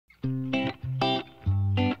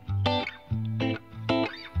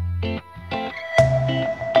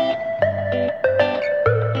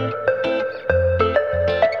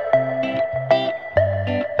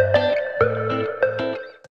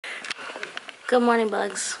Good morning,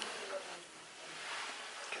 bugs.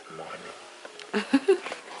 Good morning.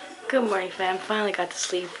 Good morning, fam. Finally got to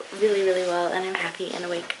sleep really well, and I'm happy and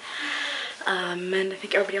awake. And I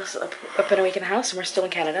think everybody else is up and awake in the house, and we're still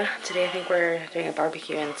in Canada. Today I think we're doing a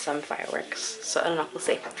barbecue and some fireworks. So I don't know, we'll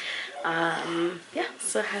see. Yeah,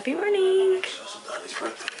 so happy morning. It's also Donnie's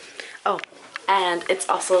birthday. Oh, and it's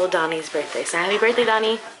also Donnie's birthday. So happy birthday,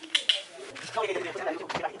 Donnie.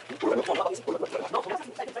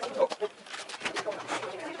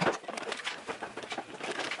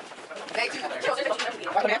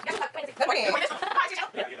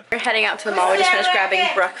 We're heading out to the mall. We just finished grabbing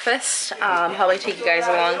breakfast. Probably take you guys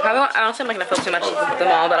along. Honestly, I'm not gonna film too much of the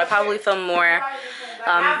mall, but I'll probably film more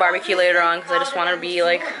barbecue later on because I just want to be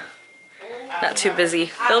like not too busy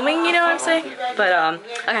filming, you know what I'm saying? But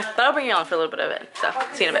okay, but I'll bring you on for a little bit of it. So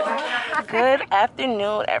see you in a bit. Good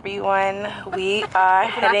afternoon, everyone. We are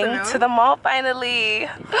heading to the mall finally.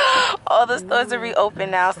 All the stores are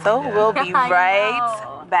reopened now, so we'll be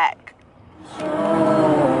right back.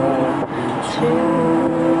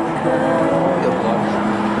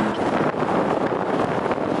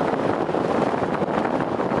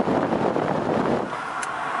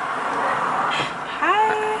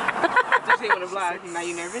 Now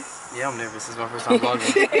you nervous? Yeah, I'm nervous. This is my first time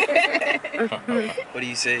vlogging. What do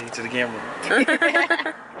you say to the camera?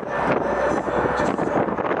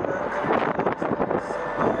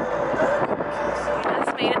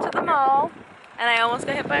 Just made it to the mall, and I almost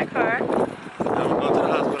got hit by a car. I'm going to the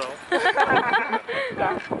hospital.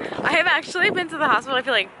 I have actually been to the hospital, I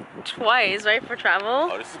feel like twice, right, for travel.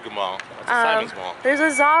 Oh, this is a good mall. That's a Simon's mall. There's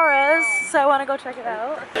a Zara's, so I want to go check it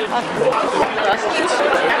out. Let's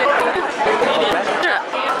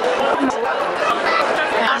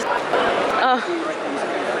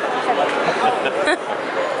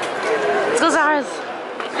go Zara's.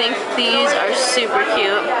 I think these are super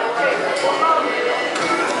cute.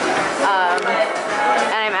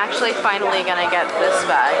 And I'm actually finally gonna get this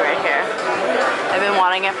bag right here. I've been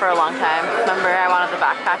wanting it for a long time. Remember, I wanted the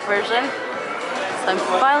backpack version. So I'm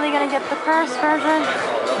finally gonna get the purse version.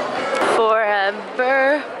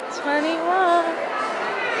 Forever 21.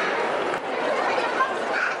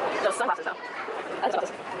 Those sunglasses though.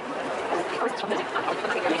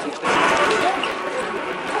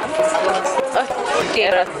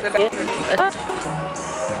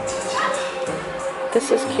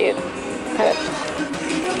 This is cute.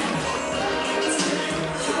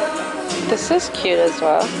 This is cute as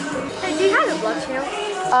well. Hey, do you have a vlog channel?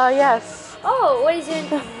 Yes. Oh, what is your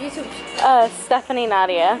YouTube? Stephanie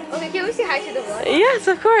Nadia. Okay, can we say hi to the vlog? Yes,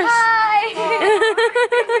 of course. Hi!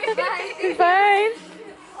 Fine.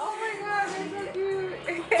 Oh my god, they're so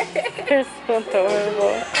cute. They're so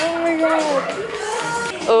adorable. Oh my god.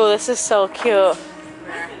 Oh, this is so cute.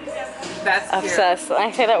 That's cute. Obsessed.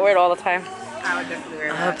 I say that word all the time. I would definitely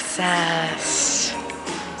wear that. Obsessed.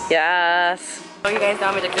 Yes. So you guys know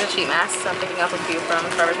I'm addicted to sheet masks. I'm picking up a few from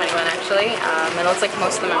Forever 21 actually. It looks like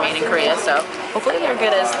most of them are made in Korea, so hopefully they're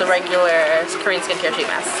good as the regular Korean skincare sheet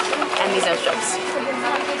masks. And these nose strips.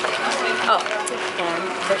 Oh, and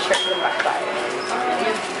the shirt from Backfire.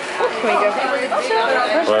 Here we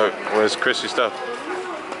go. Where's Chrissy's stuff?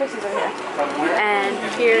 Chrissy's over here. And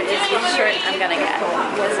here is the shirt I'm gonna get.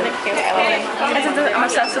 Isn't it cute? I love it. And since I'm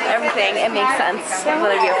obsessed with everything, it makes sense I'm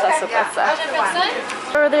gonna be obsessed with that stuff.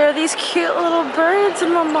 Oh, there are these cute little birds in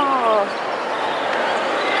the mall.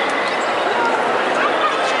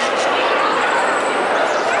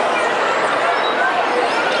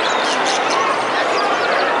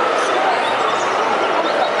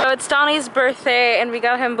 So it's Donnie's birthday, and we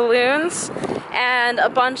got him balloons and a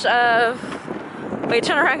bunch of. Wait,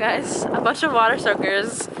 turn around, guys. A bunch of water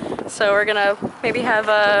soakers. So we're gonna maybe have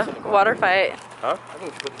a water fight. Huh?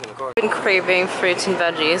 I've been craving fruits and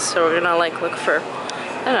veggies, so we're gonna like look for,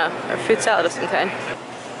 I don't know, a fruit salad of some kind.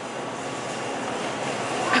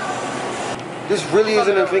 This really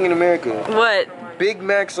isn't a thing in America. What? Big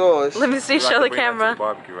Mac sauce. Let me see, show the camera.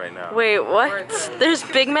 Barbecue right now. Wait, what? There's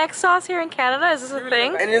Big Mac sauce here in Canada? Is this a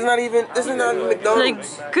thing? And it's not even, this is not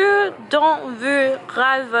McDonald's. Que d'on veut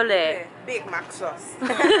ravaler? Big Mac sauce.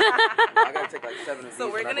 I gotta take like 7 of these. So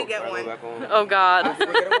we're gonna get one. Oh God.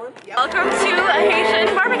 Welcome to a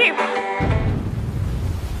Haitian barbecue.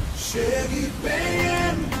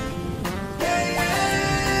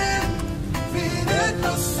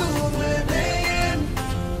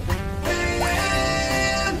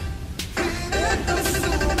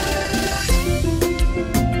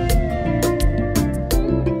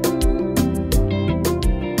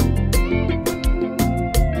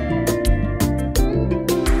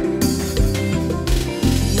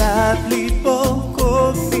 La pluie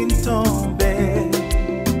beaucoup fin tomber.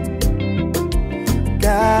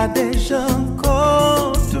 des gens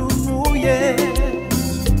tout mouillé.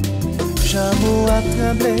 J'amour a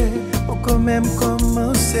tremblé, ou quand même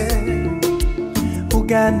commencé. Pour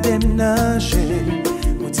garder nager,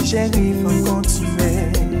 mon petit chéri, faut continuer.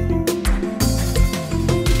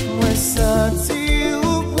 Moi senti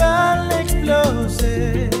ou va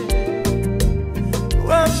l'exploser. Ou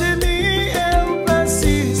génie et ou pas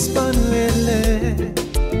si sponlélé.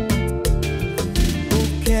 Ou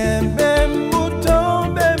qu'un même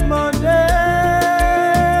mouton be mondé.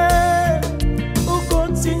 Ou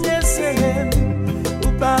continuer serré, ou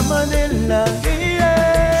pas maner la vie.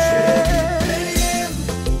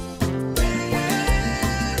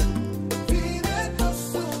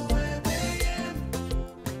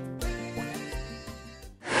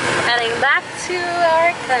 Heading back to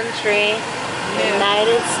our country,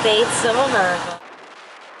 United States of America.